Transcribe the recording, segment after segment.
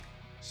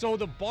So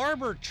the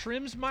barber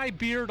trims my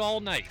beard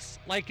all nice,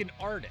 like an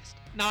artist.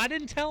 Now, I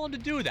didn't tell him to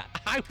do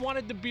that. I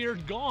wanted the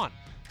beard gone.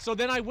 So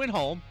then I went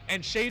home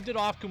and shaved it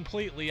off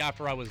completely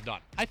after I was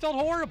done. I felt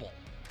horrible.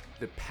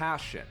 The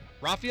passion.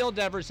 Rafael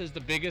Devers is the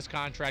biggest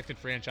contract in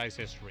franchise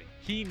history.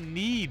 He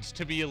needs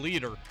to be a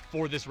leader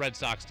for this Red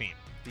Sox team.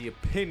 The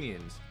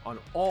opinions on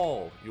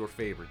all your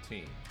favorite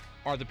teams.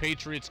 Are the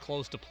Patriots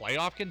close to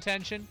playoff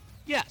contention?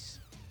 Yes.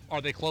 Are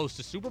they close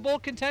to Super Bowl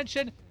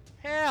contention?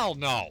 Hell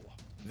no.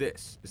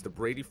 This is the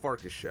Brady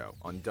Farkas Show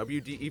on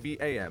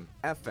WDEV AM,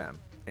 FM,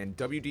 and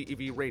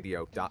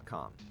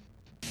WDEVradio.com.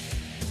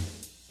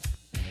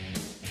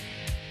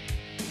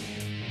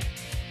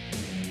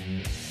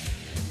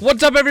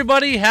 What's up,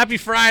 everybody? Happy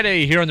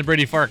Friday here on the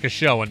Brady Farkas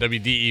Show on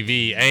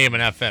WDEV AM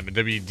and FM and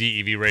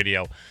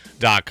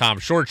WDEVradio.com.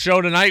 Short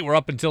show tonight. We're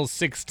up until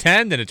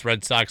 6:10. Then it's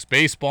Red Sox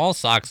baseball.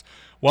 Sox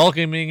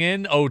welcoming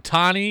in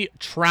Ohtani,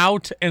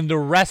 Trout, and the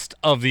rest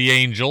of the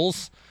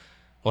Angels.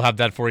 We'll have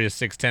that for you,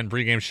 6:10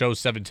 pregame show,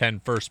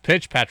 7:10 first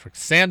pitch. Patrick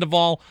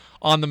Sandoval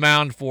on the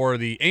mound for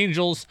the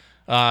Angels.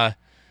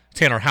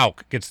 Tanner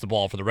Houck gets the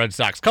ball for the Red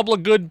Sox. Couple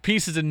of good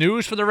pieces of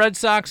news for the Red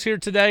Sox here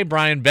today.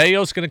 Brian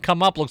Bayo's going to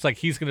come up. Looks like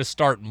he's going to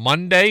start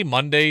Monday.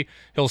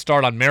 He'll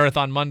start on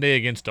Marathon Monday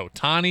against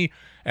Ohtani.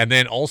 And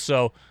then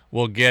also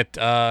we'll get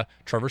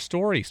Trevor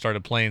Story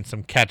started playing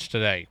some catch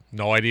today.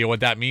 No idea what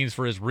that means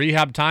for his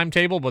rehab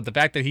timetable, but the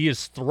fact that he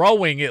is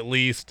throwing at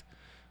least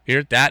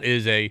here, that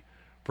is a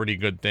pretty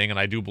good thing, and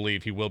I do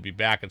believe he will be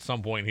back at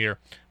some point here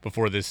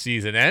before this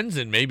season ends,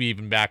 and maybe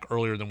even back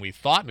earlier than we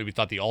thought. Maybe we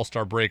thought the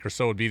All-Star break or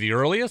so would be the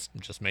earliest.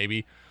 Just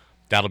maybe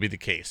that'll be the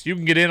case. You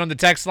can get in on the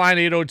text line,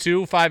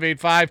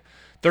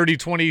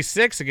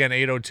 802-585-3026. Again,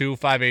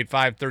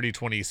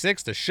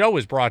 802-585-3026. The show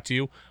is brought to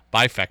you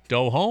by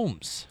Fecto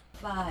Homes.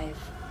 5,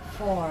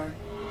 4,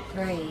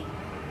 3,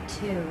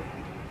 2,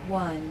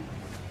 1.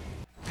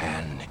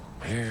 And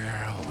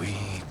here we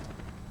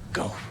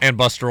go. And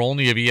Buster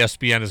Olney of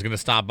ESPN is going to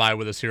stop by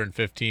with us here in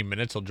 15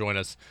 minutes. He'll join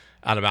us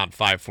at about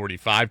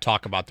 5:45,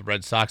 talk about the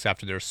Red Sox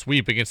after their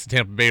sweep against the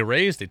Tampa Bay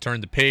Rays. They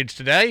turned the page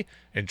today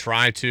and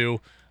try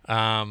to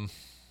turn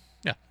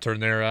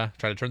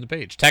the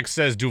page. Text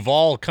says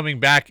Duvall coming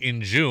back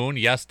in June.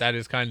 Yes, that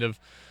is kind of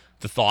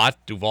the thought.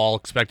 Duvall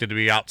expected to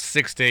be out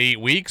 6 to 8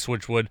 weeks,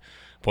 which would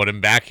put him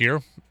back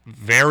here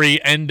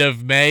very end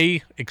of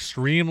May,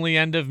 extremely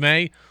end of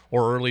May,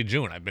 or early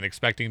June. I've been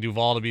expecting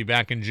Duvall to be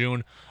back in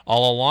June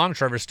all along.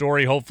 Trevor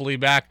Story hopefully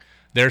back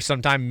there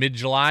sometime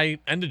mid-July,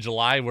 end of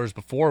July, whereas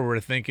before we were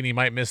thinking he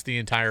might miss the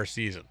entire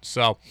season.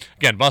 So,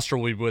 again, Buster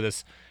will be with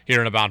us here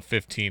in about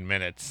 15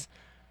 minutes.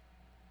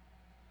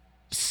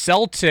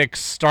 Celtics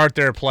start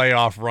their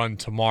playoff run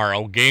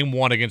tomorrow. Game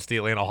 1 against the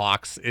Atlanta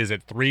Hawks is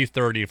at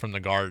 3:30 from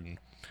the Garden.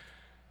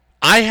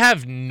 I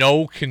have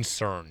no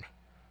concern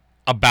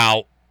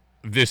about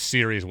this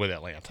series with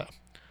Atlanta.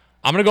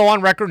 I'm going to go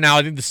on record now.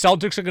 I think the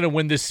Celtics are going to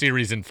win this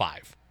series in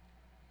 5.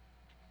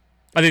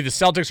 I think the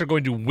Celtics are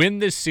going to win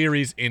this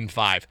series in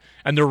 5.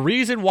 And the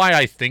reason why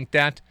I think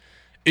that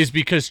is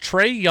because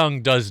Trae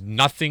Young does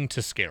nothing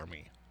to scare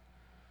me.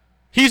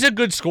 He's a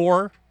good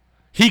scorer.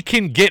 He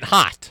can get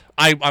hot.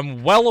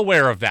 I'm well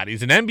aware of that.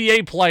 He's an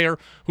NBA player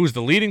who's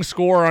the leading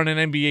scorer on an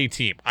NBA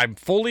team. I'm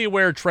fully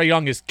aware Trae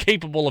Young is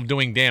capable of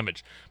doing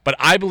damage. But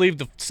I believe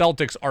the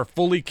Celtics are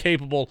fully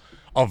capable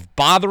of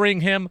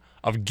bothering him,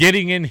 of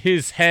getting in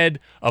his head,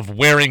 of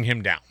wearing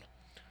him down.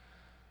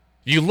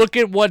 You look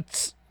at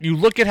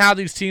how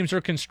these teams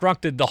are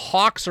constructed. The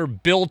Hawks are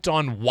built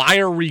on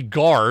wiry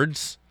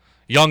guards,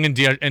 Young and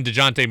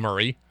DeJounte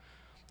Murray.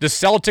 The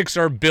Celtics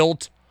are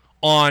built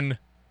on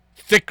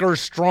thicker,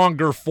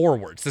 stronger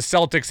forwards. The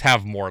Celtics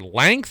have more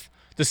length.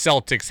 The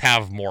Celtics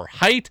have more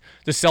height.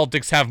 The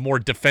Celtics have more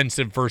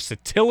defensive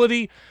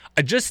versatility.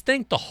 I just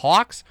think the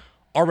Hawks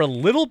are a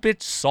little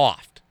bit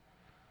soft.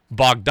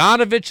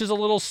 Bogdanovich is a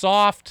little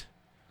soft.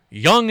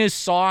 Young is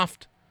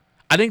soft.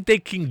 I think they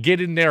can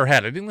get in their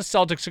head. I think the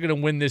Celtics are going to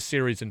win this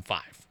series in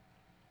 5.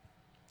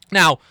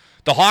 Now,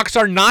 the Hawks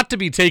are not to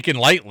be taken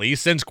lightly.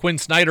 Since Quinn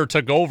Snyder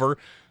took over,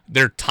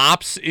 they're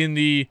tops in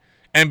the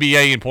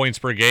NBA in points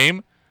per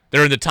game.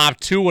 They're in the top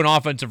 2 in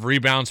offensive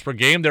rebounds per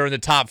game. They're in the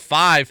top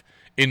 5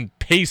 in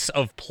pace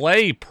of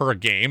play per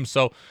game.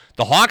 So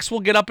the Hawks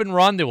will get up and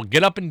run. They will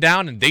get up and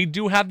down, and they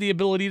do have the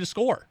ability to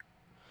score.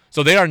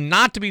 So they are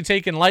not to be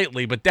taken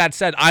lightly, but that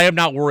said, I am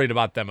not worried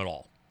about them at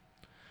all.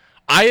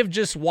 I have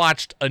just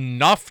watched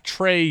enough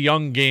Trae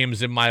Young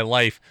games in my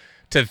life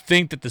to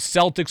think that the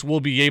Celtics will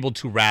be able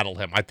to rattle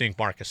him. I think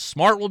Marcus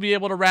Smart will be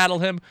able to rattle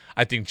him.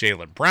 I think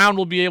Jaylen Brown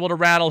will be able to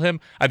rattle him.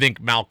 I think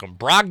Malcolm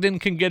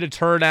Brogdon can get a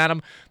turn at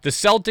him. The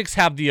Celtics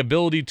have the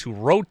ability to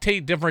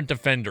rotate different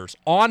defenders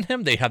on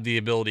him. They have the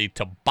ability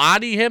to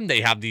body him.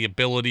 They have the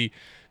ability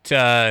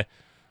to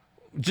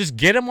just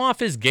get him off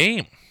his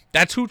game.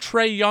 That's who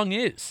Trae Young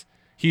is.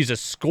 He's a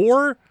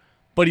scorer,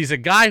 but he's a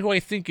guy who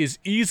I think is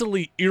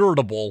easily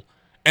irritable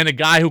and a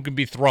guy who can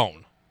be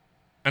thrown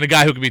and a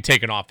guy who can be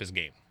taken off his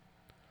game.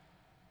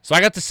 So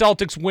I got the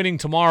Celtics winning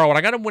tomorrow, and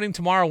I got them winning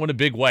tomorrow in a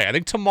big way. I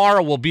think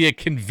tomorrow will be a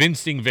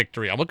convincing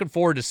victory. I'm looking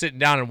forward to sitting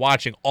down and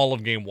watching all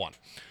of Game 1.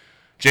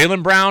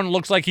 Jaylen Brown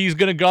looks like he's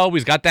going to go.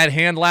 He's got that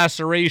hand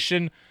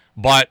laceration,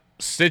 but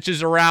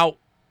stitches are out.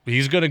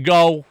 He's going to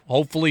go.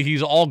 Hopefully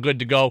he's all good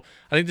to go.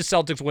 I think the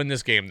Celtics win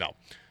this game, though.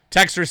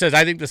 Texter says,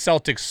 I think the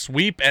Celtics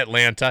sweep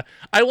Atlanta.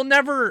 I will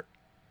never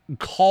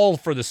call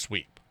for the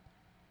sweep.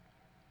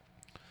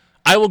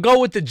 I will go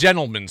with the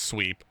gentleman's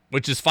sweep,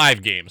 which is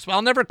 5 games. But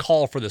I'll never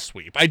call for the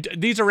sweep.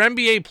 These are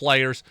NBA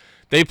players.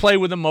 They play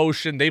with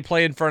emotion. They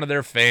play in front of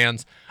their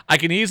fans. I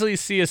can easily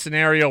see a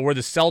scenario where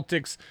the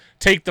Celtics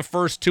take the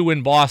first 2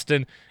 in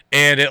Boston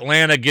and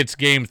Atlanta gets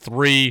game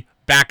 3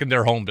 back in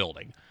their home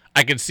building.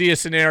 I can see a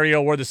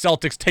scenario where the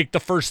Celtics take the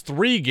first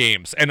 3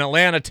 games and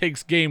Atlanta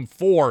takes game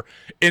 4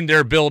 in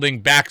their building,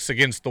 backs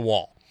against the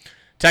wall.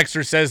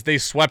 Texter says they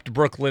swept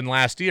Brooklyn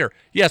last year.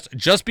 Yes,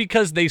 just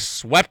because they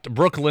swept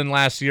Brooklyn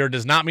last year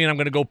does not mean I'm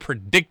going to go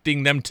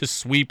predicting them to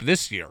sweep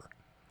this year.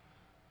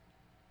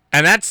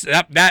 And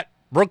that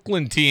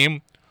Brooklyn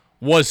team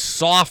was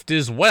soft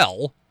as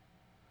well,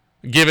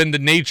 given the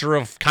nature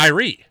of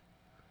Kyrie.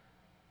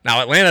 Now,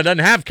 Atlanta doesn't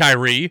have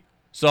Kyrie,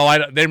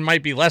 so they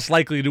might be less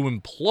likely to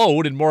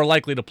implode and more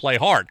likely to play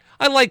hard.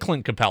 I like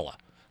Clint Capella.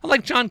 I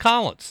like John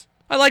Collins.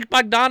 I like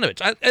Bogdanovich.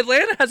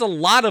 Atlanta has a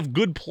lot of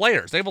good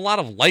players. They have a lot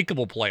of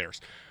likable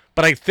players.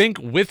 But I think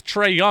with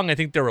Trae Young, I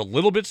think they're a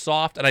little bit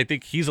soft, and I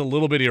think he's a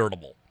little bit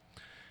irritable.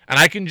 And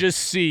I can just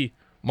see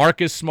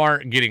Marcus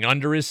Smart getting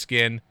under his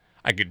skin.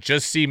 I could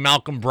just see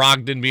Malcolm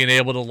Brogdon being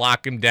able to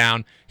lock him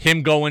down,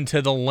 him going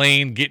to the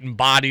lane, getting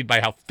bodied by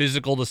how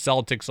physical the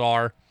Celtics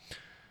are.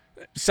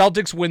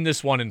 Celtics win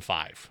this one in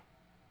 5.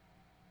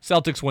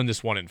 Celtics win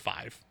this one in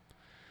 5.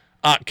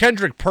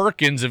 Kendrick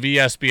Perkins of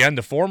ESPN,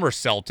 the former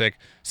Celtic,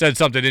 said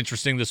something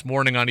interesting this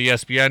morning on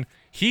ESPN.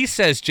 He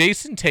says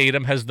Jason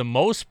Tatum has the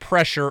most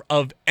pressure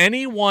of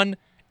anyone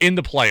in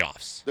the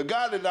playoffs. The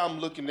guy that I'm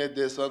looking at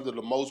that's under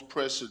the most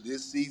pressure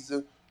this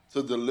season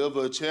to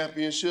deliver a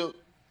championship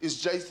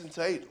is Jason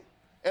Tatum.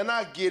 And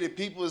I get it.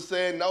 People are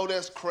saying, no,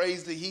 that's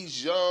crazy.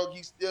 He's young.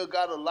 He still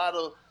got a lot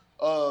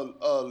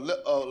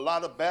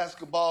of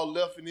basketball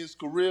left in his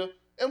career,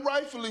 and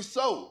rightfully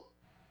so.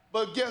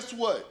 But guess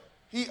what?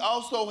 He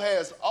also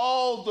has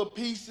all the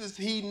pieces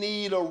he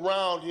need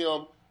around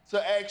him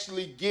to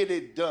actually get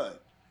it done.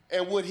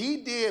 And what he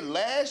did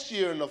last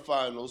year in the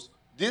finals,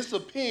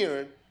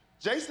 disappearing,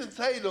 Jason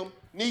Tatum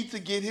needs to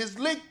get his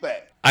lick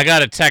back. I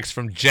got a text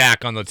from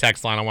Jack on the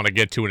text line I want to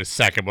get to in a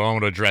second, but I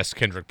want to address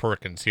Kendrick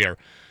Perkins here.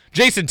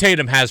 Jason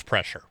Tatum has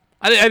pressure.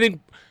 I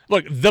think,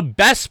 look, the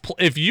best,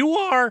 if you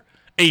are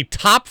a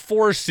top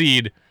 4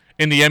 seed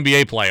in the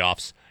NBA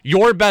playoffs,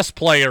 your best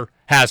player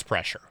has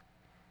pressure.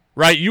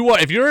 Right?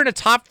 If you're in a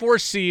top 4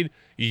 seed,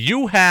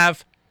 you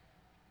have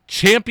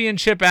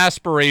championship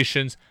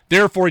aspirations.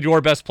 Therefore, your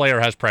best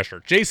player has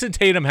pressure. Jason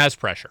Tatum has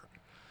pressure.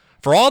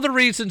 For all the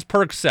reasons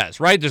Perk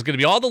says, right? There's going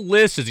to be all the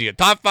lists. Is he a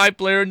top 5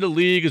 player in the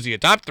league? Is he a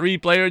top 3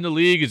 player in the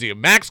league? Is he a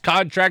max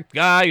contract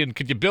guy? And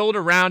could you build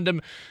around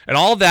him? And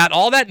all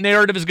that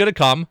narrative is going to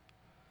come.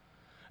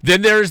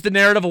 Then there's the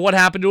narrative of what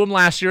happened to him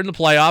last year in the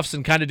playoffs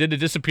and kind of did a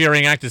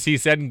disappearing act, as he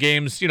said, in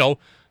games,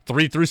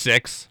 3 through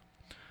 6.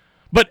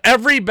 But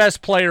every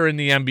best player in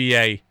the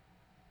NBA,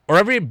 or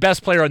every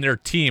best player on their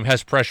team,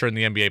 has pressure in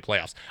the NBA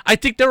playoffs. I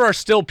think there are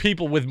still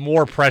people with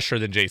more pressure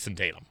than Jason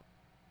Tatum.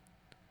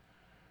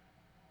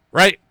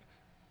 Right?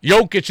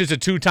 Jokic is a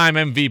 2-time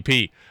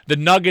MVP. The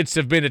Nuggets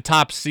have been a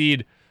top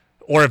seed,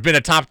 or have been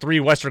a top 3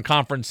 Western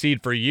Conference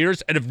seed for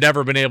years, and have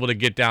never been able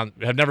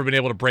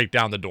to break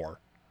down the door.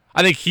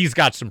 I think he's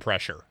got some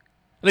pressure.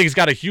 I think he's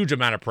got a huge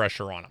amount of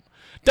pressure on him.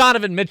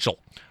 Donovan Mitchell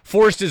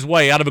forced his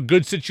way out of a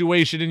good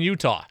situation in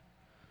Utah.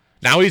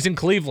 Now he's in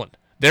Cleveland.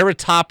 They're a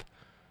top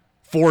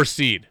 4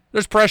 seed.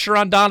 There's pressure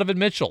on Donovan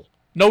Mitchell.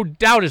 No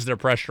doubt is there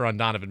pressure on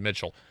Donovan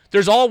Mitchell.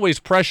 There's always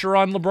pressure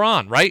on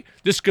LeBron, right?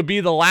 This could be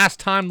the last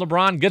time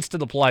LeBron gets to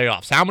the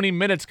playoffs. How many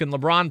minutes can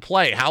LeBron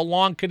play? How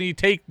long can he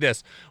take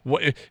this?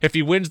 If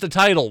he wins the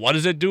title, what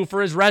does it do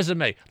for his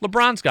resume?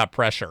 LeBron's got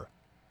pressure.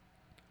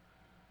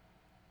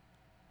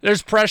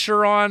 There's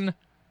pressure on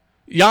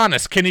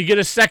Giannis. Can he get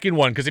a second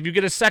one? Because if you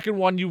get a second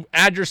one, you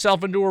add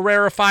yourself into a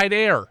rarefied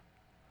air.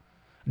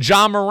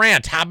 Ja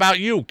Morant, how about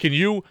you? Can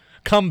you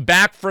come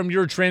back from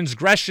your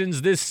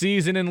transgressions this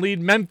season and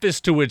lead Memphis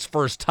to its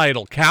first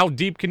title? How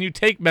deep can you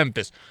take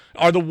Memphis?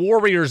 Are the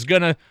Warriors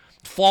going to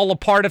fall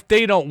apart if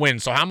they don't win?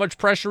 So how much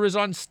pressure is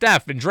on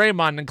Steph and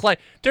Draymond and Clay?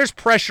 There's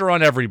pressure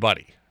on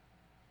everybody.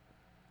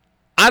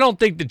 I don't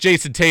think that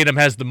Jason Tatum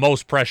has the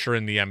most pressure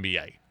in the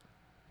NBA.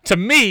 To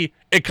me,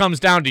 it comes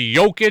down to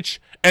Jokic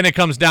and it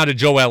comes down to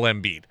Joel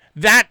Embiid.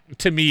 That,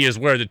 to me, is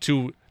where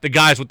the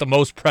guys with the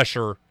most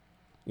pressure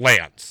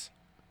lands.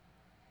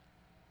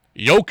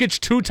 Jokic,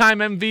 2-time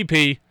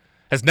MVP,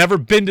 has never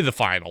been to the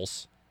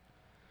finals.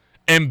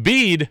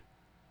 Embiid,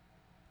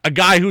 a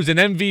guy who's an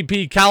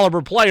MVP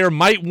caliber player,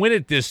 might win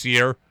it this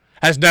year,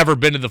 has never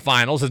been to the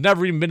finals, has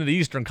never even been to the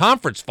Eastern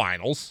Conference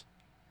Finals.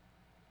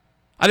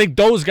 I think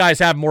those guys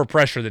have more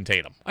pressure than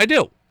Tatum. I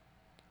do.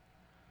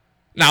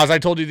 Now, as I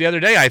told you the other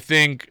day, I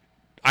think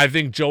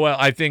Joe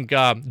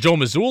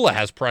Mazzulla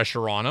has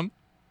pressure on him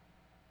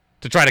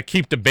to try to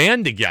keep the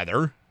band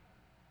together.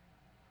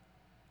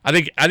 I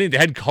think the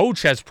head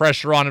coach has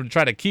pressure on him to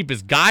try to keep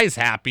his guys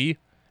happy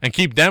and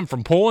keep them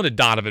from pulling a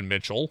Donovan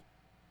Mitchell.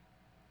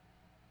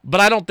 But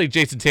I don't think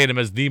Jason Tatum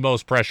has the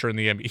most pressure in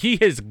the NBA. He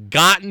has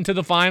gotten to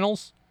the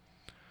finals.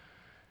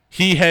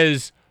 He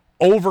has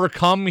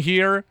overcome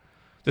here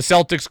the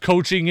Celtics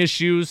coaching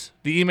issues,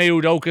 the Ime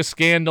Udoka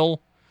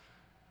scandal.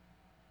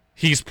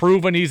 He's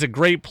proven he's a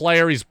great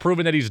player. He's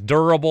proven that he's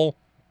durable.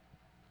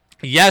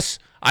 Yes,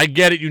 I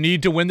get it. You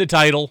need to win the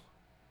title.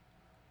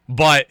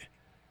 But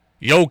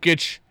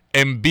Jokic,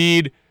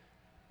 Embiid,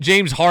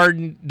 James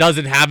Harden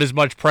doesn't have as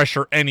much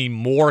pressure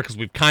anymore because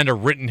we've kind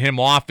of written him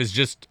off as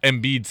just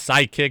Embiid's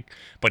sidekick.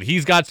 But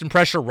he's got some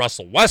pressure.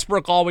 Russell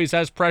Westbrook always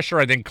has pressure.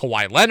 I think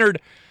Kawhi Leonard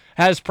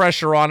has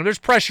pressure on him. There's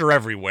pressure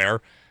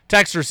everywhere.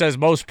 Texter says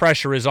most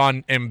pressure is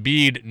on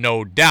Embiid,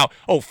 no doubt.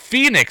 Oh,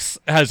 Phoenix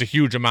has a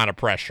huge amount of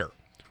pressure,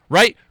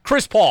 right?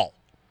 Chris Paul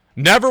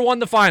never won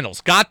the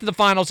finals. Got to the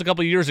finals a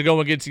couple of years ago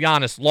against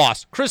Giannis,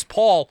 lost. Chris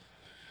Paul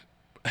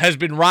has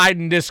been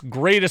riding this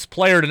greatest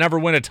player to never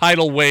win a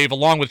title wave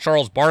along with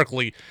Charles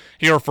Barkley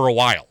here for a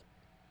while.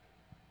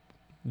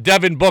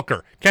 Devin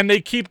Booker. Can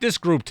they keep this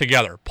group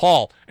together?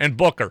 Paul and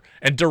Booker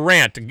and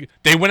Durant.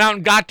 They went out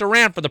and got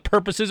Durant for the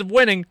purposes of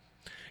winning.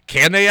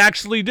 Can they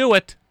actually do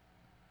it?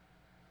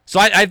 So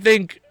I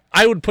think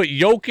I would put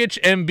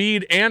Jokic,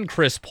 Embiid, and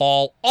Chris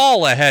Paul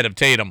all ahead of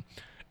Tatum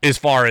as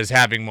far as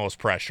having most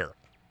pressure.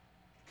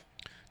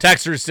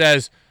 Texter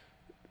says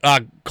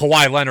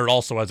Kawhi Leonard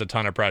also has a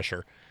ton of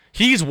pressure.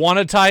 He's won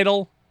a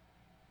title.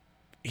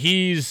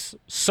 He's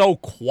so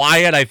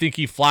quiet, I think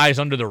he flies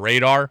under the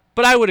radar.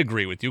 But I would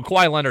agree with you.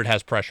 Kawhi Leonard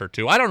has pressure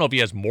too. I don't know if he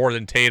has more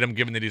than Tatum,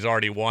 given that he's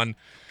already won.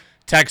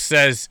 Tex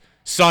says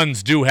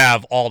Suns do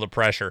have all the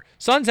pressure.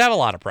 Suns have a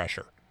lot of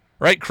pressure,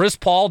 right? Chris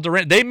Paul,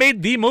 Durant, they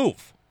made the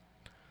move.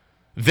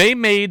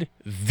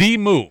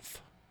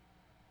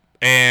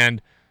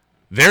 And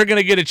they're going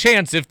to get a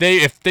chance if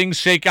things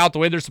shake out the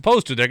way they're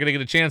supposed to. They're going to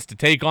get a chance to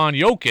take on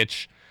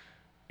Jokic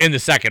in the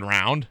second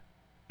round.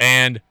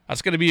 And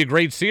that's going to be a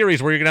great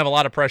series where you're going to have a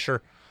lot of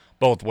pressure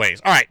both ways.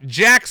 All right,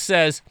 Jack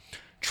says,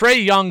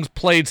 Trae Young's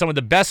played some of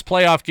the best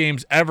playoff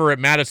games ever at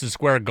Madison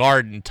Square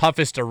Garden,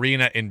 toughest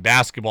arena in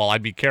basketball.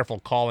 I'd be careful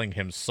calling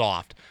him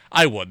soft.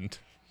 I wouldn't.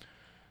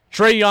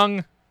 Trae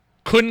Young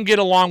couldn't get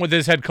along with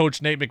his head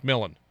coach, Nate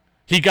McMillan.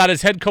 He got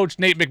his head coach,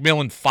 Nate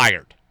McMillan,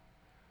 fired.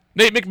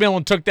 Nate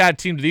McMillan took that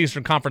team to the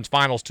Eastern Conference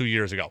Finals 2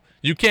 years ago.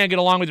 You can't get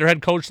along with your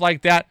head coach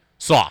like that?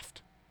 Soft.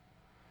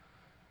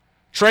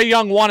 Trae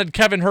Young wanted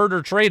Kevin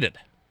Huerter traded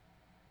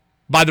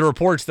by the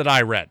reports that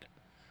I read.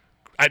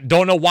 I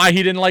don't know why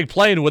he didn't like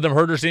playing with him.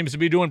 Huerter seems to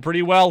be doing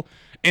pretty well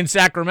in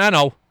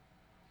Sacramento.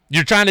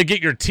 You're trying to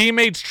get your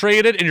teammates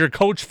traded and your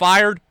coach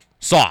fired?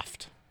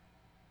 Soft.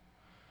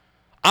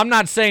 I'm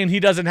not saying he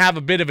doesn't have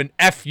a bit of an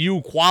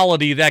FU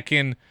quality that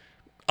can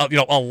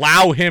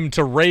allow him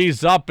to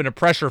raise up in a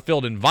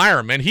pressure-filled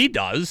environment. He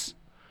does.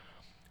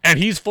 And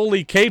he's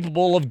fully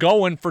capable of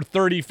going for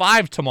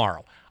 35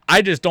 tomorrow.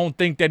 I just don't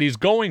think that he's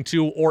going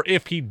to, or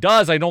if he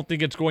does, I don't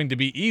think it's going to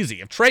be easy.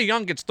 If Trae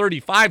Young gets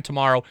 35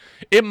 tomorrow,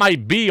 it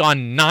might be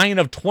on 9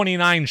 of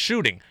 29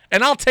 shooting,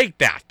 and I'll take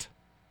that.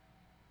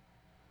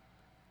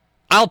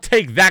 I'll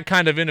take that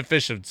kind of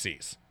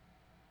inefficiencies.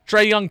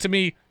 Trae Young, to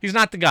me, he's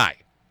not the guy.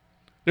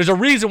 There's a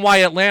reason why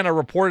Atlanta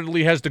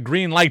reportedly has the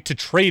green light to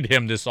trade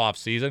him this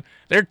offseason.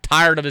 They're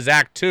tired of his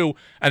act, too,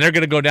 and they're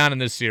going to go down in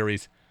this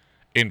series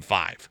in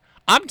 5.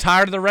 I'm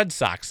tired of the Red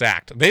Sox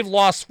act. They've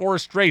lost 4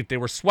 straight. They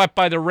were swept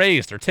by the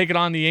Rays. They're taking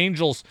on the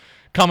Angels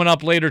coming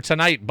up later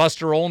tonight.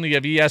 Buster Olney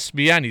of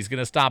ESPN. He's going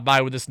to stop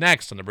by with us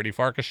next on the Brady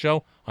Farkas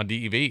Show on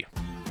DEV.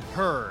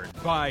 Heard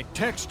by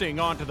texting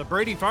onto the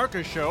Brady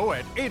Farkas Show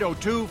at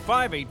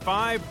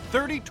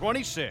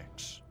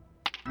 802-585-3026.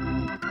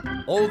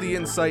 All the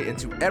insight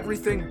into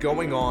everything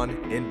going on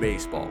in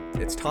baseball.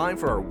 It's time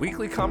for our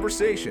weekly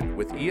conversation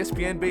with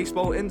ESPN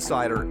baseball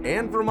insider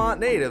and Vermont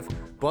native,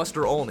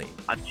 Buster Olney.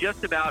 I'm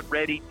just about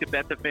ready to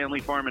bet the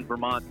family farm in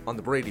Vermont. On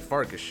the Brady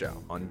Farkas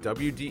Show on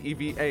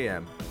WDEV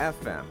AM,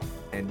 FM,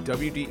 and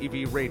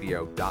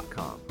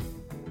WDEVradio.com.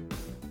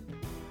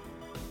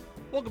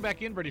 Welcome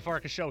back in, Brady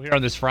Farkas Show here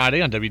on this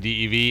Friday on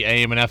WDEV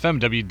AM and FM,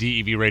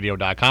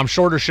 WDEVradio.com.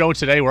 Shorter show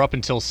today. We're up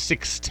until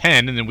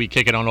 6:10, and then we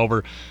kick it on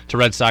over to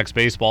Red Sox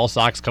baseball.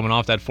 Sox coming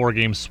off that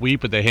 4-game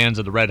sweep at the hands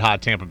of the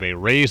red-hot Tampa Bay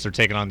Rays. They're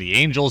taking on the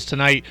Angels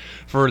tonight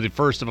for the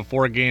first of a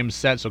 4-game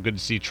set, so good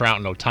to see Trout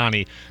and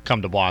Ohtani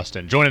come to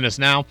Boston. Joining us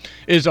now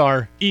is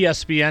our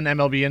ESPN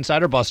MLB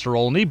insider, Buster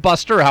Olney.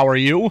 Buster, how are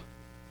you?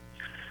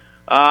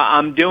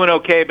 I'm doing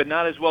okay, but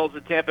not as well as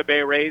the Tampa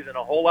Bay Rays, and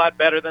a whole lot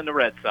better than the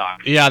Red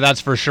Sox. Yeah, that's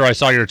for sure. I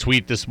saw your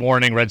tweet this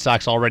morning. Red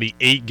Sox already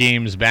 8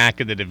 games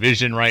back in the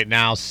division right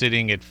now,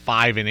 sitting at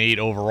 5-8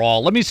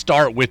 overall. Let me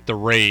start with the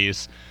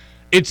Rays.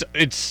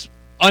 It's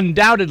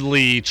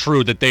undoubtedly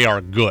true that they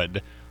are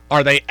good.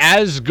 Are they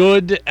as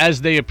good as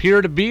they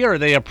appear to be, or are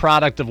they a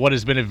product of what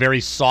has been a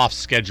very soft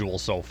schedule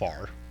so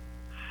far?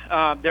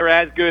 They're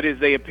as good as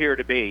they appear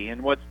to be.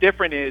 And what's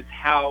different is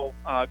how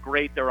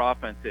great their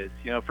offense is.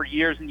 You know, for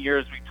years and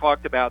years we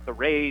talked about the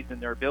Rays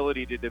and their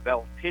ability to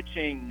develop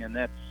pitching, and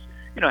that's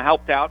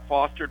helped out,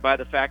 fostered by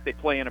the fact they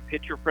play in a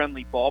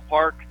pitcher-friendly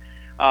ballpark,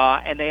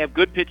 and they have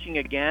good pitching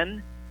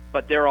again,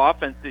 but their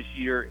offense this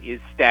year is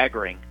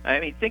staggering. I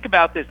mean, think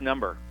about this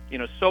number.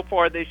 So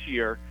far this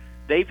year,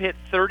 they've hit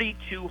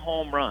 32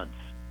 home runs.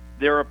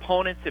 Their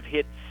opponents have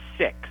hit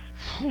 6.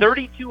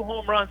 32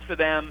 home runs for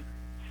them,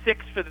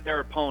 6 for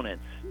their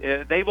opponents.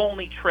 They've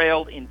only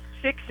trailed in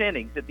 6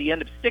 innings. At the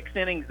end of 6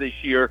 innings this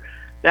year,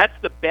 that's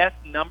the best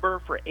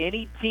number for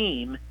any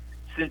team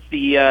since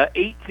the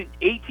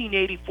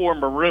 1884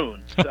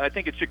 Maroons. I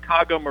think it's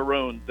Chicago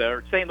Maroons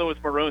or St. Louis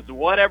Maroons,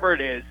 whatever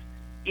it is.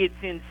 It's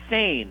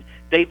insane.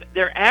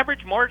 Their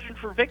average margin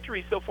for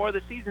victory so far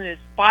this season is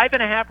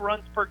 5.5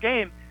 runs per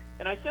game.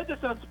 And I said this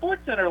on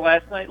SportsCenter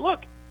last night.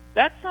 Look,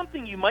 that's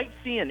something you might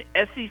see in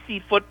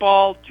SEC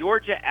football,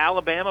 Georgia,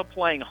 Alabama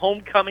playing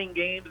homecoming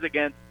games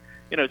against,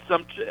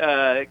 some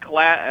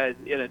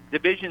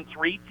Division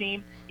III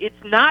team.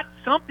 It's not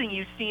something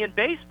you see in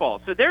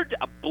baseball. So they're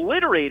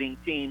obliterating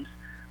teams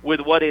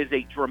with what is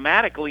a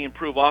dramatically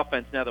improved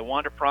offense now that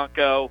Wander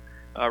Franco,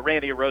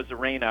 Randy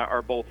Arozarena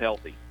are both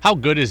healthy. How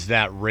good is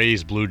that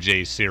Rays-Blue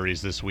Jays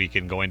series this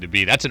weekend going to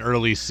be? That's an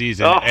early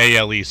season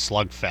ALE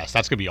slugfest.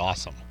 That's going to be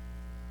awesome.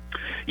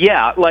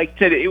 Yeah, like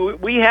today,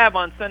 we have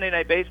on Sunday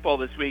Night Baseball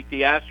this week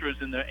the Astros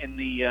and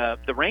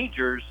the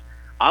Rangers.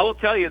 I will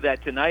tell you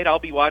that tonight I'll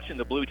be watching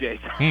the Blue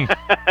Jays.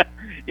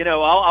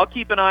 I'll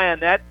keep an eye on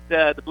that,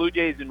 the Blue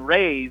Jays and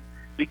Rays,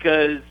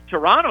 because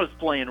Toronto's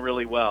playing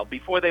really well.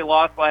 Before they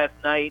lost last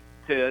night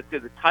to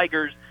the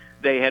Tigers,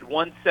 they had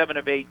won 7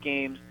 of 8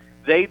 games.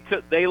 They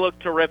look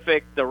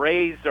terrific. The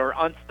Rays are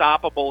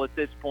unstoppable at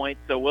this point,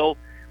 so we'll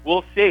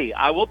see.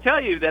 I will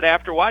tell you that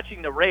after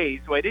watching the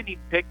Rays, who I didn't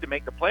even pick to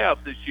make the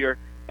playoffs this year,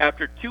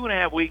 after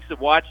 2.5 weeks of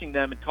watching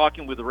them and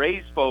talking with the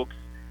Rays folks,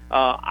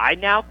 I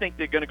now think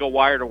they're going to go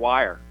wire to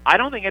wire. I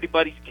don't think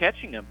anybody's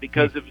catching them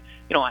because of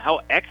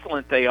how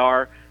excellent they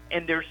are,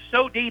 and they're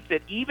so deep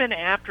that even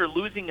after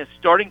losing a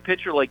starting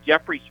pitcher like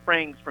Jeffrey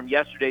Springs from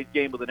yesterday's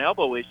game with an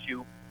elbow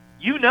issue,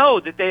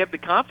 that they have the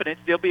confidence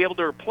they'll be able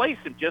to replace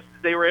him just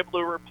as they were able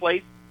to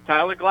replace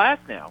Tyler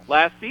Glasnow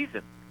last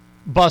season.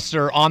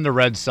 Buster, on the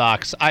Red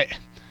Sox, I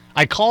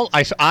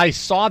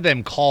saw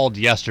them called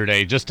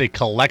yesterday just a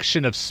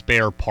collection of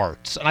spare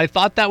parts, and I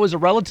thought that was a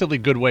relatively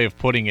good way of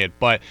putting it,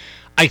 but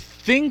I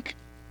think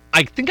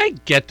I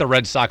get the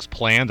Red Sox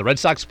plan. The Red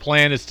Sox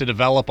plan is to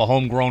develop a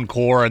homegrown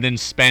core and then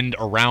spend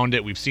around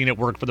it. We've seen it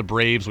work for the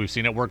Braves. We've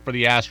seen it work for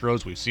the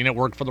Astros. We've seen it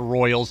work for the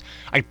Royals.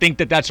 I think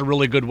that that's a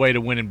really good way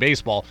to win in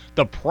baseball.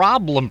 The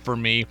problem for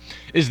me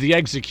is the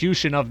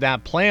execution of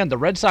that plan. The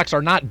Red Sox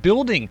are not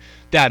building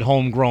that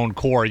homegrown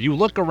core. You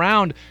look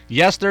around,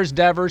 yes, there's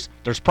Devers,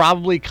 there's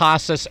probably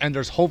Casas, and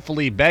there's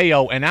hopefully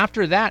Bayo. And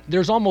after that,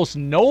 there's almost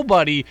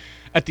nobody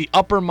at the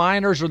upper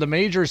minors or the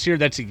majors here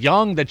that's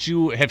young that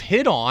you have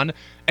hit on,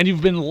 and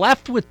you've been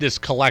left with this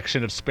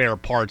collection of spare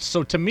parts.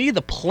 So to me,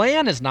 the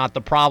plan is not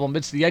the problem.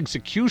 It's the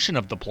execution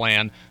of the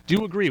plan. Do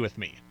you agree with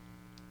me?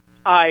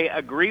 I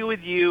agree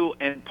with you,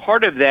 and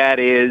part of that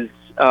is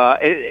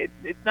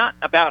it's not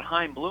about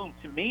Chaim Bloom.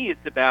 To me,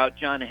 it's about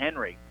John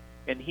Henry,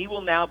 and he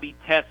will now be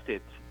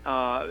tested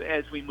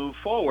as we move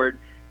forward,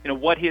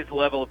 what his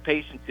level of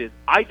patience is.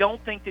 I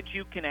don't think that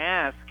you can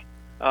ask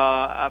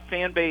a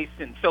fan base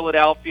in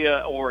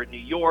Philadelphia or in New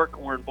York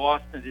or in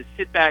Boston to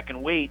sit back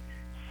and wait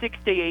 6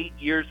 to 8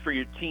 years for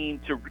your team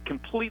to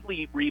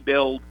completely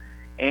rebuild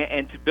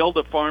and to build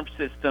a farm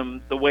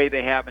system the way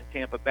they have in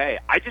Tampa Bay.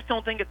 I just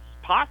don't think it's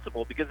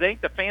possible because I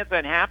think the fans'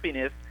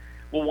 unhappiness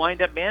will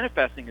wind up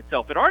manifesting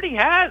itself. It already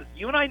has.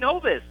 You and I know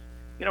this.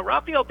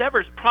 Rafael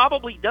Devers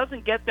probably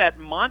doesn't get that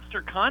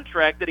monster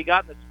contract that he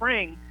got in the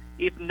spring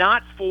if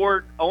not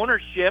for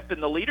ownership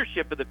and the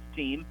leadership of the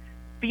team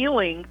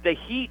feeling the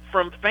heat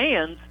from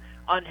fans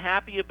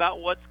unhappy about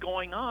what's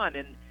going on.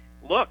 And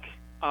look,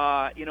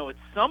 at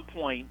some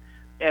point,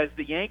 as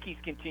the Yankees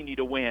continue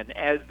to win,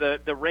 as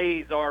the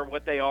Rays are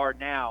what they are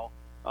now,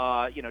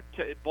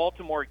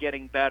 Baltimore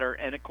getting better,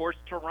 and of course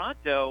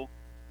Toronto,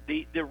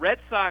 the Red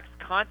Sox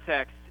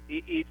context,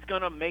 it's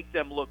going to make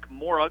them look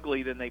more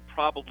ugly than they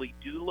probably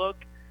do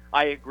look.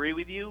 I agree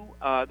with you.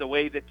 The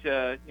way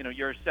that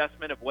your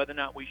assessment of whether or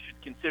not we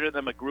should consider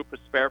them a group of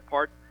spare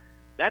parts,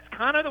 that's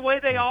kind of the way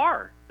they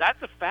are.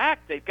 That's a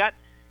fact. They've got,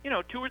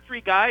 2 or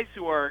 3 guys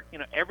who are,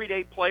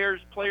 everyday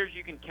players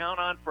you can count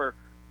on for,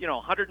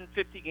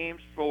 150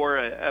 games for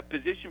a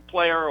position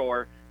player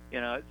or,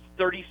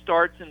 30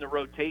 starts in the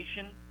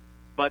rotation.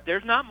 But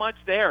there's not much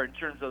there in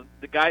terms of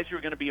the guys who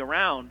are going to be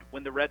around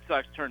when the Red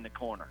Sox turn the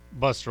corner.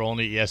 Buster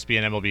Olney,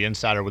 ESPN MLB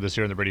Insider, with us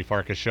here on the Brady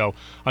Farkas Show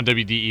on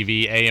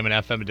WDEV, AM and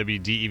FM, at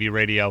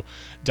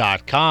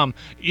WDEVradio.com.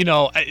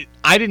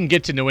 I didn't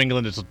get to New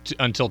England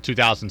until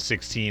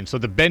 2016, so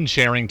the Ben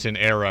Cherington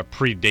era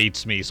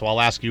predates me, so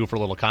I'll ask you for a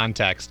little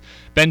context.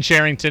 Ben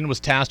Cherington was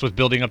tasked with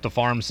building up the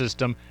farm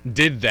system,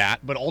 did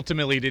that, but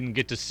ultimately didn't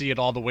get to see it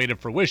all the way to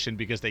fruition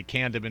because they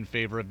canned him in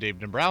favor of Dave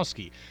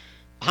Dombrowski.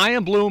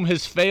 Chaim Bloom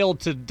has failed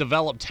to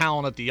develop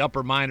talent at the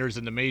upper minors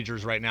and the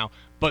majors right now,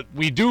 but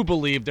we do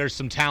believe there's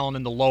some talent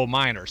in the low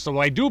minors. So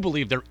I do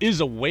believe there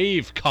is a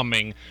wave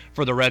coming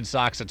for the Red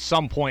Sox at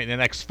some point in the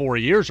next 4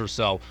 years or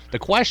so. The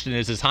question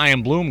is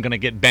Chaim Bloom going to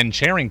get Ben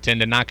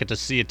Cherington and not get to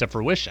see it to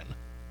fruition?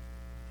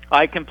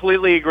 I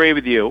completely agree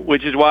with you,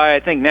 which is why I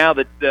think now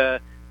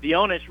that the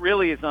onus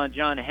really is on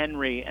John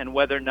Henry and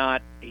whether or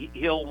not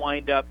he'll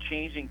wind up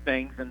changing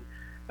things. And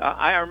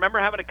I remember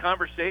having a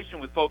conversation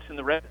with folks in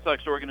the Red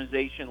Sox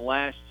organization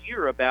last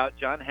year about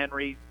John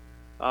Henry's,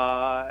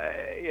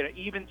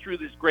 even through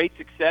this great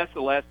success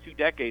the last 2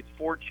 decades,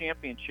 4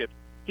 championships,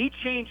 he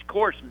changed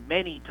course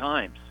many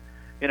times.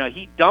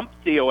 He dumped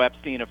Theo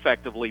Epstein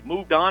effectively,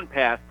 moved on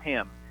past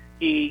him.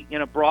 He,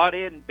 brought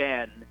in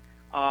Ben,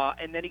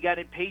 and then he got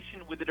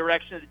impatient with the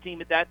direction of the team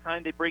at that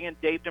time. They bring in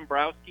Dave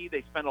Dombrowski.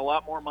 They spend a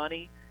lot more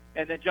money.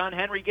 And then John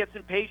Henry gets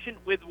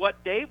impatient with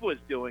what Dave was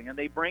doing, and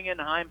they bring in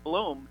Chaim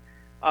Bloom.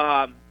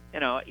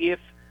 If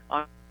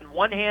on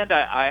one hand,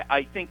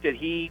 I think that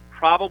he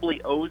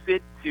probably owes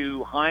it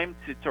to Chaim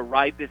to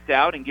ride this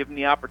out and give him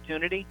the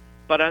opportunity.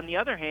 But on the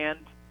other hand,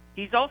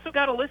 he's also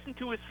got to listen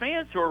to his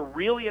fans who are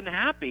really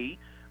unhappy.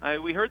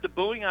 We heard the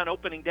booing on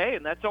opening day,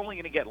 and that's only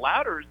going to get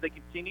louder as they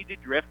continue to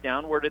drift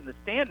downward in the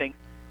standings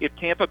if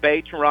Tampa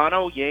Bay,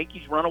 Toronto,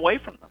 Yankees run away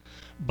from them.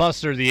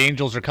 Buster, the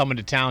Angels are coming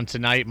to town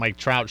tonight. Mike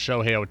Trout,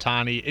 Shohei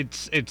Ohtani.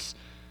 It's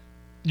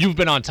you've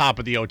been on top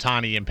of the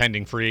Ohtani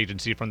impending free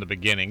agency from the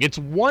beginning. It's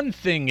one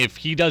thing if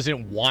he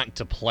doesn't want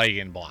to play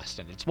in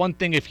Boston. It's one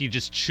thing if he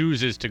just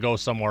chooses to go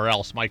somewhere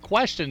else. My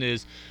question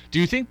is, do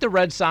you think the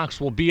Red Sox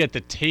will be at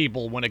the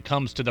table when it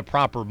comes to the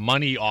proper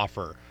money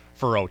offer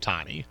for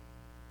Ohtani?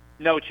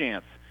 No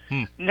chance.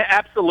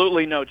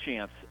 Absolutely no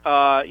chance.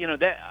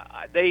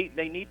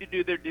 They need to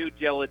do their due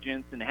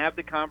diligence and have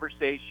the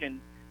conversation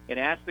and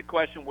ask the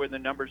question where the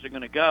numbers are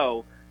going to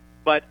go.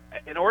 But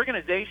an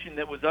organization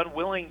that was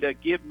unwilling to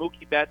give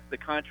Mookie Betts the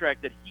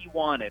contract that he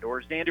wanted or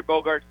Xander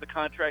Bogaerts the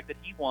contract that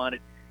he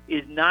wanted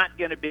is not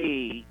going to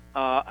be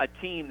a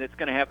team that's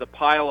going to have the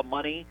pile of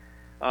money,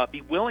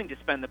 be willing to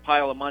spend the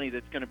pile of money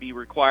that's going to be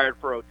required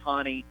for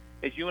Ohtani.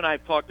 As you and I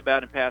have talked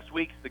about in past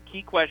weeks, the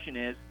key question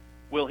is,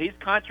 will his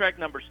contract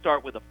number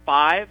start with a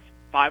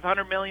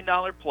 $500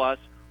 million plus,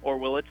 or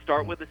will it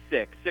start with a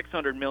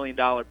 $600 million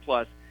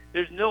plus?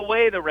 There's no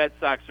way the Red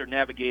Sox are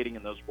navigating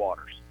in those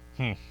waters.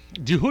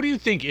 Who do you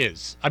think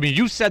is? I mean,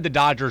 you said the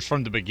Dodgers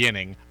from the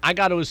beginning. I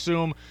got to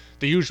assume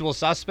the usual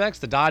suspects,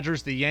 the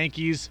Dodgers, the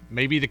Yankees,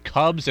 maybe the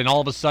Cubs, and all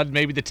of a sudden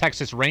maybe the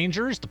Texas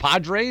Rangers, the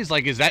Padres.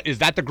 Like, is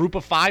that the group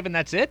of 5 and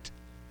that's it?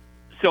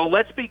 So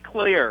let's be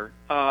clear.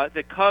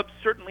 The Cubs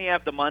certainly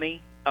have the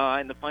money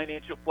and the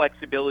financial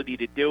flexibility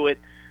to do it.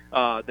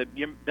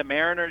 The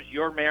Mariners,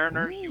 your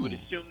Mariners, you would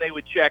assume they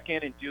would check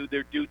in and do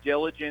their due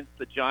diligence.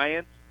 The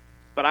Giants.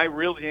 But I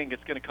really think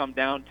it's going to come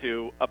down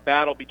to a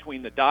battle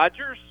between the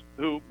Dodgers,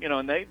 who,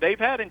 and they've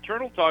had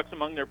internal talks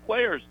among their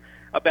players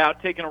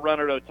about taking a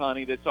run at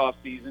Ohtani this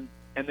offseason,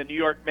 and the New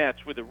York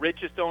Mets, with the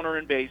richest owner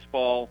in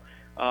baseball.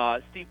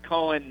 Steve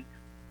Cohen,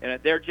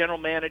 their general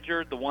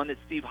manager, the one that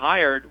Steve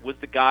hired, was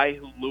the guy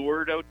who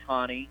lured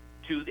Ohtani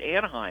to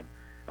Anaheim,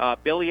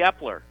 Billy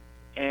Epler.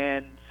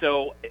 And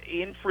so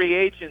in free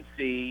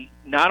agency,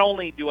 not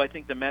only do I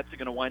think the Mets are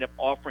going to wind up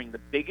offering the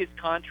biggest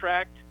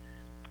contract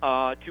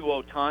to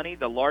Ohtani,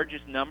 the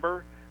largest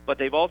number, but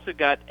they've also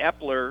got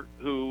Epler,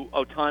 who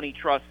Ohtani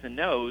trusts and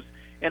knows.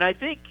 And I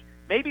think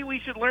maybe we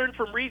should learn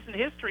from recent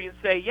history and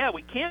say,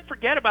 we can't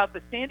forget about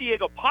the San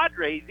Diego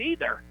Padres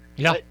either.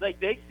 Yeah. Like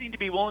they seem to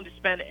be willing to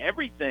spend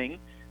everything.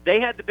 They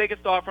had the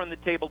biggest offer on the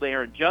table to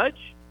Aaron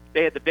Judge.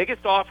 They had the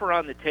biggest offer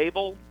on the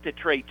table to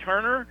Trey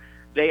Turner.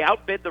 They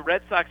outbid the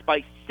Red Sox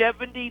by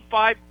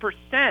 75%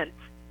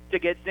 to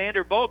get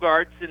Xander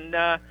Bogaerts,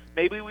 and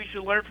maybe we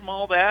should learn from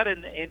all that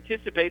and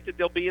anticipate that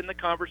they'll be in the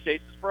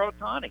conversations for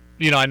Ohtani.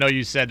 I know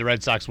you said the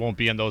Red Sox won't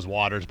be in those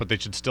waters, but they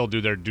should still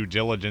do their due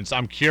diligence.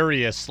 I'm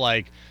curious,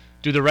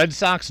 do the Red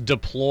Sox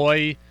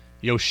deploy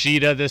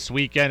Yoshida this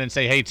weekend and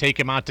say, hey, take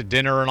him out to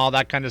dinner and all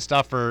that kind of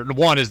stuff? Or,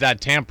 one, is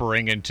that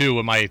tampering? And two,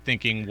 am I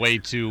thinking way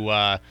too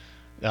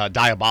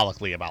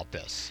diabolically about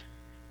this?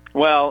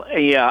 Well,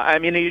 yeah. I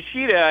mean,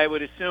 Yoshida, I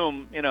would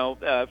assume,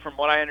 from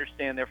what I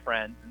understand, they're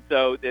friends. And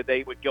so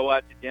they would go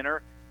out to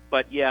dinner.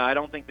 But, I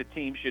don't think the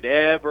team should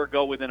ever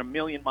go within a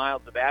million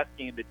miles of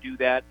asking him to do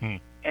that.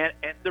 And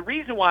the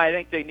reason why I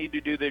think they need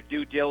to do their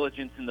due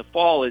diligence in the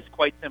fall is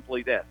quite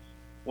simply this.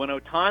 When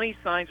Ohtani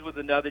signs with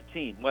another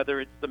team,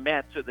 whether it's the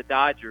Mets or the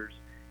Dodgers,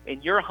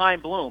 and you're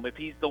Chaim Bloom, if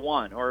he's the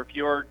one, or if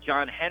you're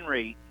John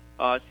Henry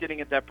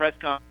sitting at that press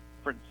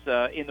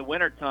conference in the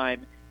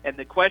wintertime, and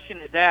the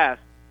question is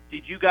asked,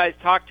 did you guys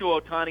talk to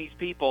Ohtani's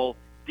people?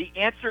 The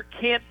answer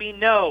can't be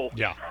no.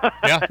 Yeah,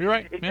 you're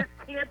right. It just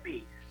can't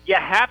be. You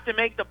have to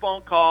make the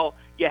phone call.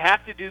 You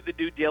have to do the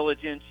due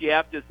diligence. You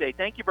have to say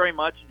thank you very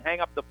much and hang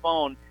up the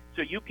phone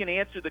so you can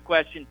answer the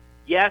question,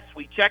 yes,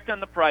 we checked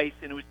on the price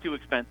and it was too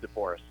expensive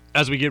for us.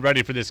 As we get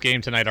ready for this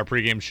game tonight, our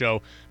pregame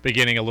show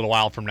beginning a little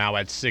while from now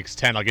at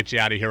 6:10. I'll get you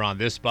out of here on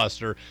this,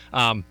 Buster.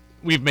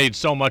 we've made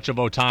so much of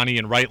Ohtani,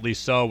 and rightly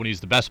so, when he's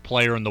the best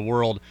player in the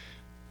world.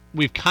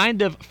 We've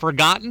kind of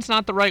forgotten, it's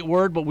not the right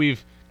word, but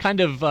we've kind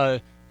of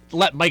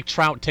let Mike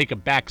Trout take a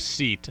back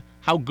seat.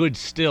 How good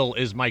still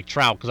is Mike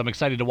Trout? Because I'm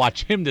excited to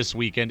watch him this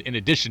weekend in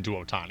addition to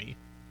Ohtani.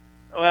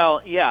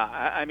 Well, yeah.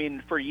 I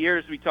mean, for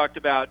years we talked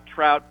about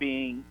Trout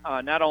being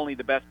not only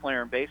the best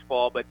player in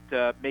baseball, but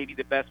maybe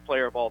the best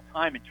player of all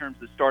time in terms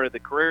of the start of the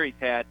career he's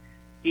had.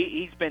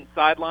 He's been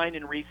sidelined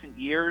in recent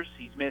years.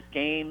 He's missed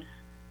games.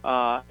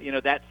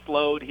 That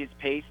slowed his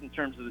pace in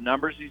terms of the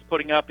numbers he's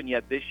putting up, and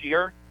yet this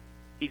year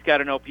he's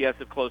got an OPS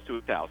of close to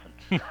 1,000.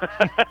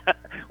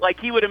 Like,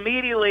 he would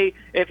immediately,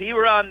 if he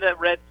were on the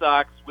Red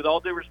Sox, with all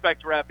due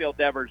respect to Rafael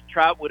Devers,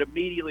 Trout would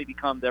immediately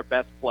become their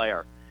best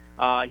player.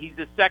 He's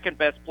the second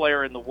best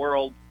player in the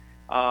world.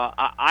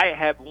 I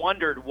have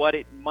wondered what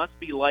it must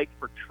be like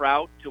for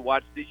Trout to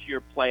watch this year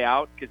play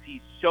out, because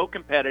he's so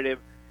competitive.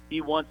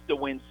 He wants to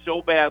win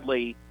so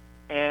badly.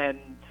 And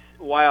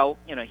while,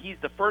 he's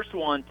the first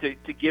one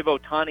to give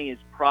Ohtani his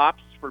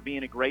props for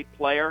being a great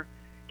player,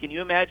 can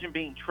you imagine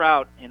being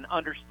Trout and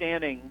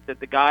understanding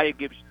that the guy who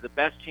gives you the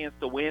best chance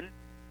to win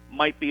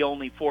might be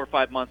only 4 or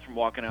 5 months from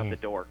walking out the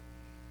door?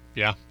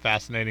 Yeah,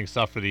 fascinating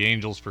stuff for the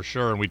Angels for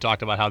sure. And we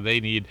talked about how they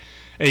need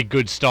a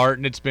good start,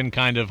 and it's been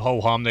kind of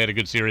ho-hum. They had a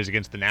good series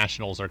against the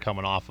Nationals they're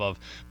coming off of.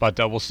 But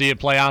we'll see it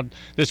play out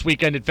this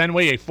weekend at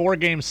Fenway, a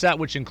 4-game set,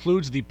 which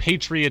includes the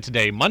Patriots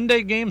Day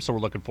Monday game, so we're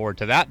looking forward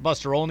to that.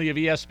 Buster Olney of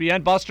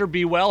ESPN. Buster,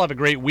 be well. Have a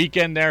great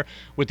weekend there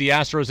with the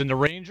Astros and the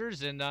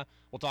Rangers, and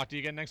we'll talk to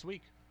you again next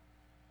week.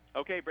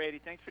 Okay, Brady,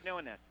 thanks for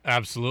doing this.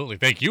 Absolutely.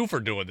 Thank you for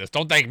doing this.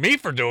 Don't thank me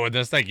for doing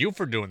this. Thank you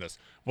for doing this.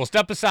 We'll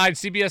step aside.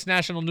 CBS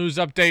National News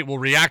Update. We'll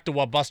react to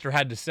what Buster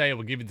had to say.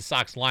 We'll give you the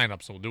Sox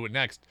lineup, so we'll do it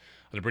next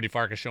on the Brady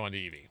Farkas Show on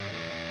DEV.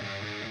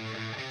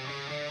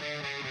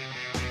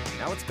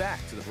 Now it's back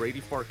to the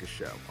Brady Farkas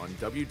Show on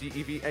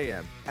WDEV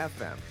AM,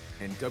 FM,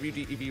 and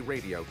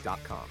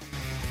WDEVradio.com.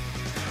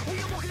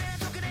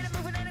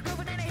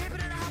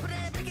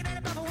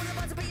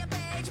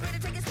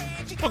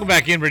 Welcome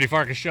back in, Brady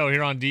Farkas Show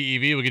here on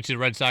DEV. We'll get you the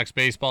Red Sox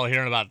baseball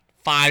here in about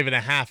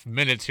 5.5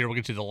 minutes here. We'll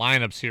get you the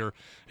lineups here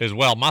as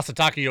well.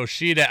 Masataka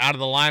Yoshida out of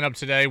the lineup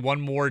today. One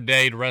more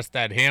day to rest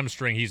that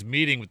hamstring. He's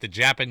meeting with the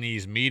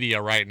Japanese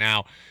media right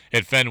now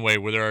at Fenway,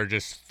 where there are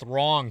just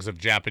throngs of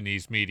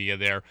Japanese media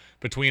there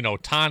between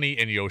Ohtani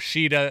and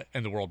Yoshida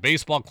and the World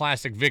Baseball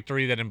Classic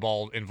victory that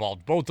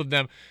involved both of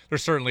them.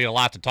 There's certainly a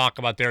lot to talk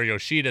about there.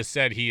 Yoshida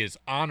said he is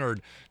honored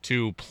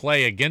to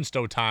play against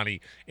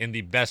Ohtani in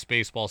the best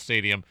baseball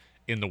stadium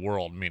in the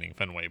world, meaning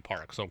Fenway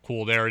Park. So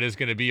cool there. It is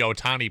going to be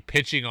Ohtani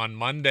pitching on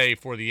Monday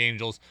for the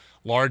Angels,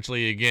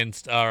 largely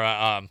against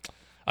Brian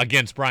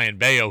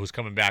Bayo, who's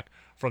coming back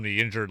from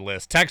the injured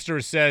list.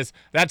 Texter says,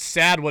 that's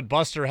sad what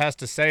Buster has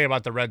to say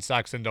about the Red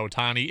Sox and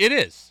Ohtani. It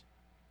is.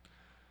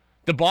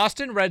 The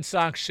Boston Red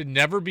Sox should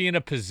never be in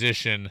a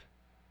position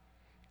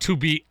to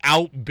be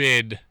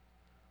outbid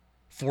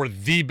for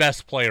the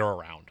best player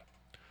around.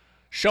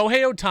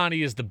 Shohei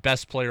Ohtani is the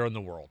best player in the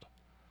world.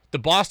 The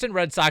Boston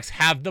Red Sox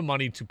have the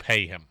money to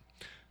pay him.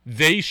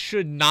 They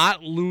should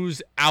not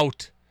lose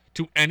out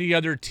to any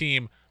other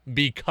team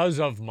because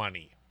of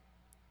money.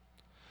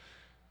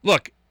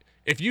 Look,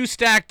 if you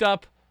stacked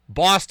up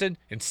Boston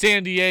and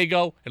San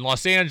Diego and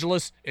Los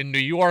Angeles and New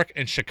York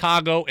and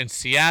Chicago and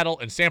Seattle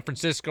and San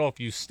Francisco, if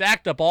you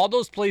stacked up all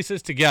those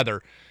places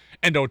together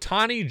and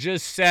Ohtani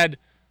just said,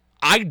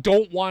 I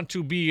don't want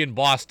to be in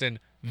Boston,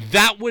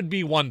 that would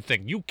be one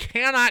thing. You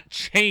cannot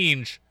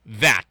change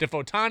that. If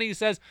Ohtani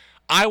says,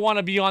 I want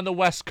to be on the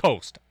West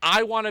Coast,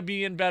 I want to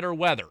be in better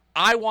weather,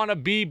 I want to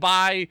be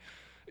by,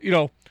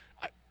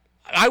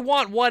 I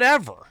want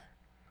whatever,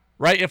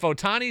 right? If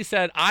Ohtani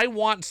said, I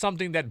want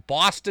something that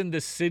Boston, the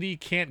city,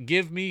 can't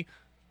give me,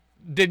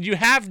 then you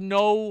have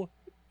no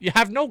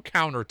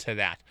counter to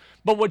that.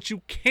 But what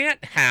you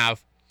can't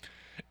have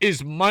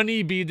is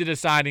money be the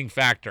deciding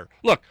factor.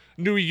 Look,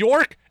 New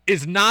York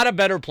is not a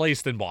better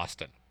place than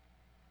Boston,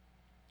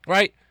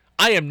 right?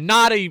 I am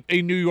not a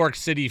New York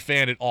City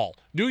fan at all.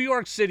 New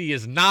York City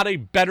is not a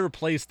better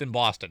place than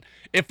Boston.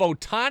 If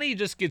Ohtani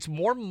just gets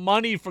more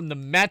money from the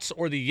Mets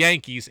or the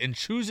Yankees and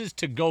chooses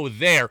to go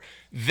there,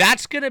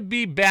 that's going to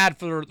be bad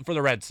for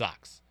the Red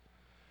Sox.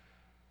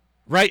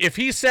 Right? If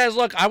he says,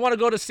 look, I want to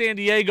go to San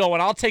Diego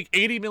and I'll take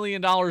 $80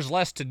 million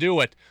less to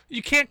do it,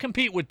 you can't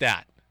compete with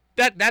that.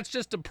 That's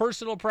just a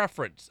personal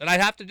preference. And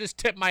I'd have to just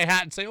tip my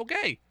hat and say,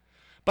 okay.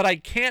 But I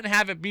can't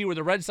have it be where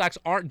the Red Sox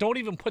don't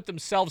even put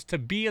themselves to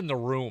be in the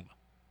room.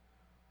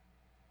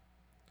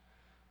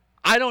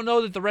 I don't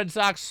know that the Red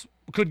Sox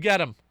could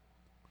get him.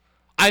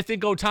 I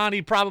think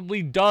Ohtani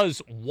probably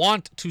does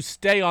want to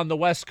stay on the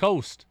West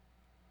Coast.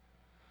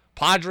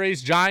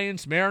 Padres,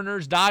 Giants,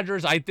 Mariners,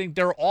 Dodgers, I think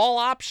they're all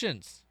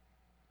options.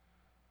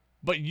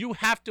 But you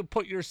have to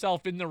put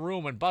yourself in the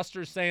room, and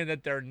Buster's saying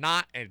that they're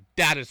not, and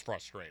that is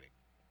frustrating.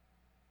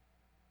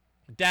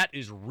 That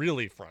is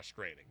really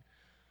frustrating.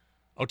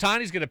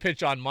 Ohtani's going to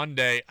pitch on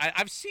Monday.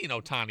 I've seen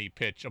Ohtani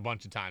pitch a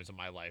bunch of times in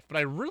my life, but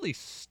I really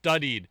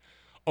studied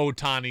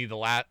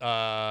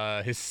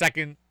Ohtani his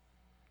second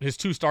his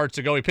 2 starts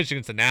ago. He pitched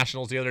against the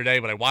Nationals the other day,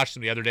 but I watched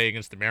him the other day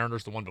against the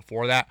Mariners, the one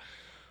before that.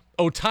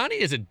 Ohtani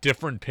is a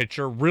different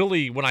pitcher,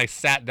 really, when I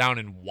sat down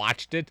and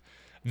watched it,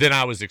 than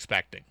I was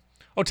expecting.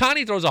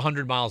 Ohtani throws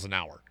 100 miles an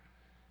hour,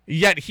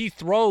 yet he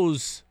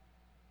throws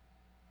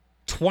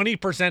 20%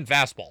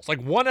 fastballs.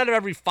 Like 1 out of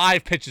every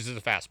 5 pitches is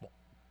a fastball.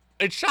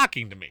 It's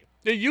shocking to me.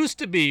 It used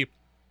to be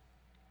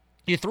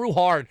you threw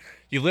hard,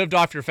 you lived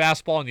off your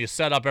fastball, and you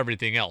set up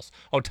everything else.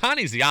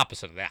 Ohtani's the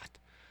opposite of that.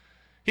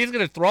 He's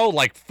going to throw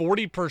like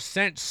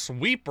 40%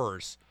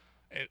 sweepers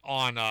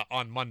on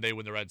Monday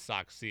when the Red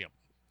Sox see him.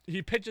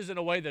 He pitches in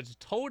a way that's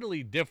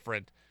totally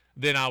different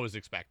than I was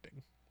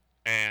expecting.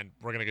 And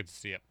we're going to get to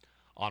see it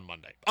on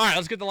Monday. All right,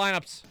 let's get the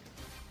lineups.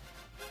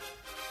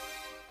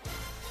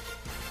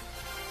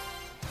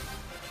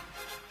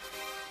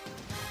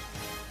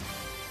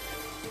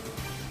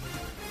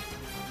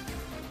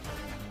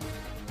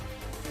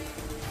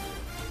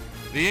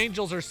 The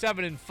Angels are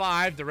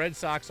 7-5. The Red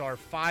Sox are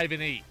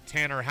 5-8.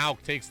 Tanner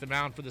Houck takes the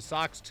mound for the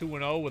Sox,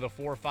 2-0 with a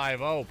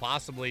 4.50,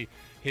 possibly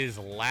his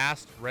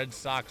last Red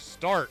Sox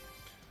start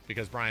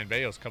because Brian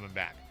Bayo's coming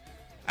back.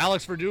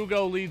 Alex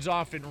Verdugo leads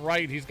off in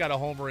right. He's got a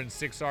homer and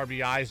 6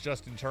 RBIs.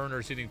 Justin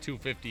Turner's hitting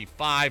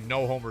 .255.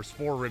 No homers,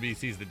 4 ribbies.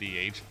 He's the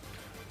DH.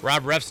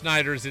 Rob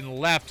Refsnyder's in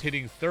left,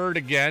 hitting third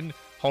again.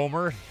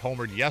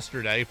 Homered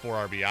yesterday,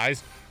 4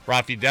 RBIs.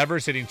 Rafi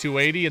Devers hitting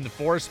 .280 in the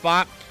 4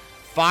 spot.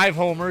 5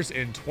 homers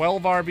and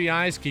 12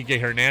 RBIs.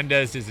 Kike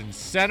Hernandez is in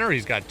center.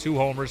 He's got 2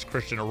 homers.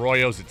 Christian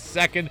Arroyo's at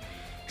second.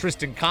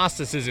 Tristan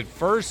Costas is at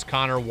first.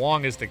 Connor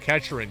Wong is the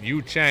catcher, and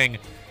Yu Chang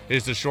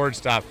is the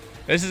shortstop.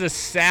 This is a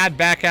sad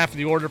back half of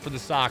the order for the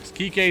Sox.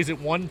 Kike's at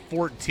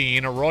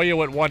 114,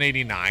 Arroyo at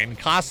 189,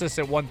 Costas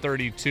at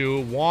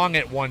 132, Wong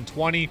at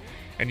 120,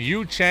 and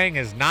Yu Chang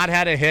has not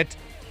had a hit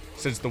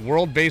since the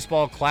World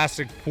Baseball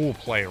Classic pool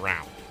play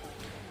round.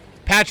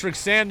 Patrick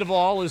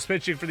Sandoval is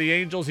pitching for the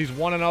Angels. He's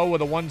 1-0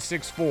 with a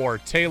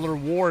 1.64. Taylor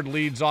Ward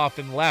leads off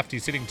in left.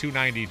 He's hitting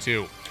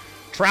 .292.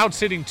 Trout's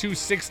hitting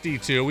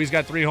 .262. He's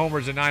got 3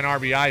 homers and 9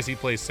 RBIs. He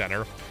plays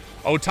center.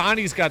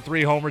 Ohtani's got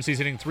 3 homers. He's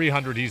hitting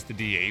 .300. He's the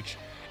DH.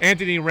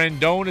 Anthony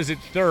Rendon is at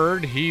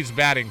third. He's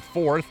batting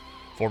fourth.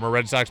 Former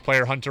Red Sox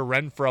player Hunter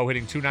Renfroe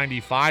hitting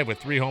 .295 with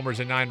 3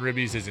 homers and 9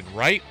 ribbies is in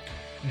right.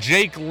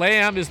 Jake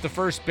Lamb is the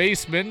first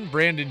baseman.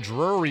 Brandon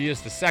Drury is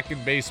the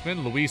second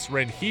baseman. Luis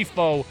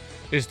Rengifo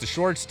is the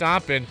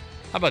shortstop. And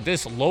how about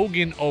this?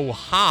 Logan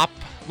O'Hoppe,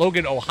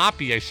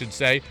 I should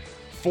say.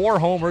 4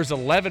 homers,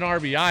 11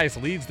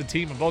 RBIs, leads the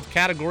team in both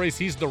categories.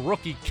 He's the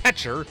rookie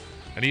catcher,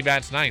 and he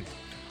bats ninth.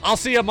 I'll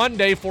see you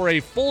Monday for a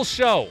full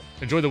show.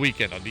 Enjoy the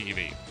weekend on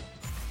DEV.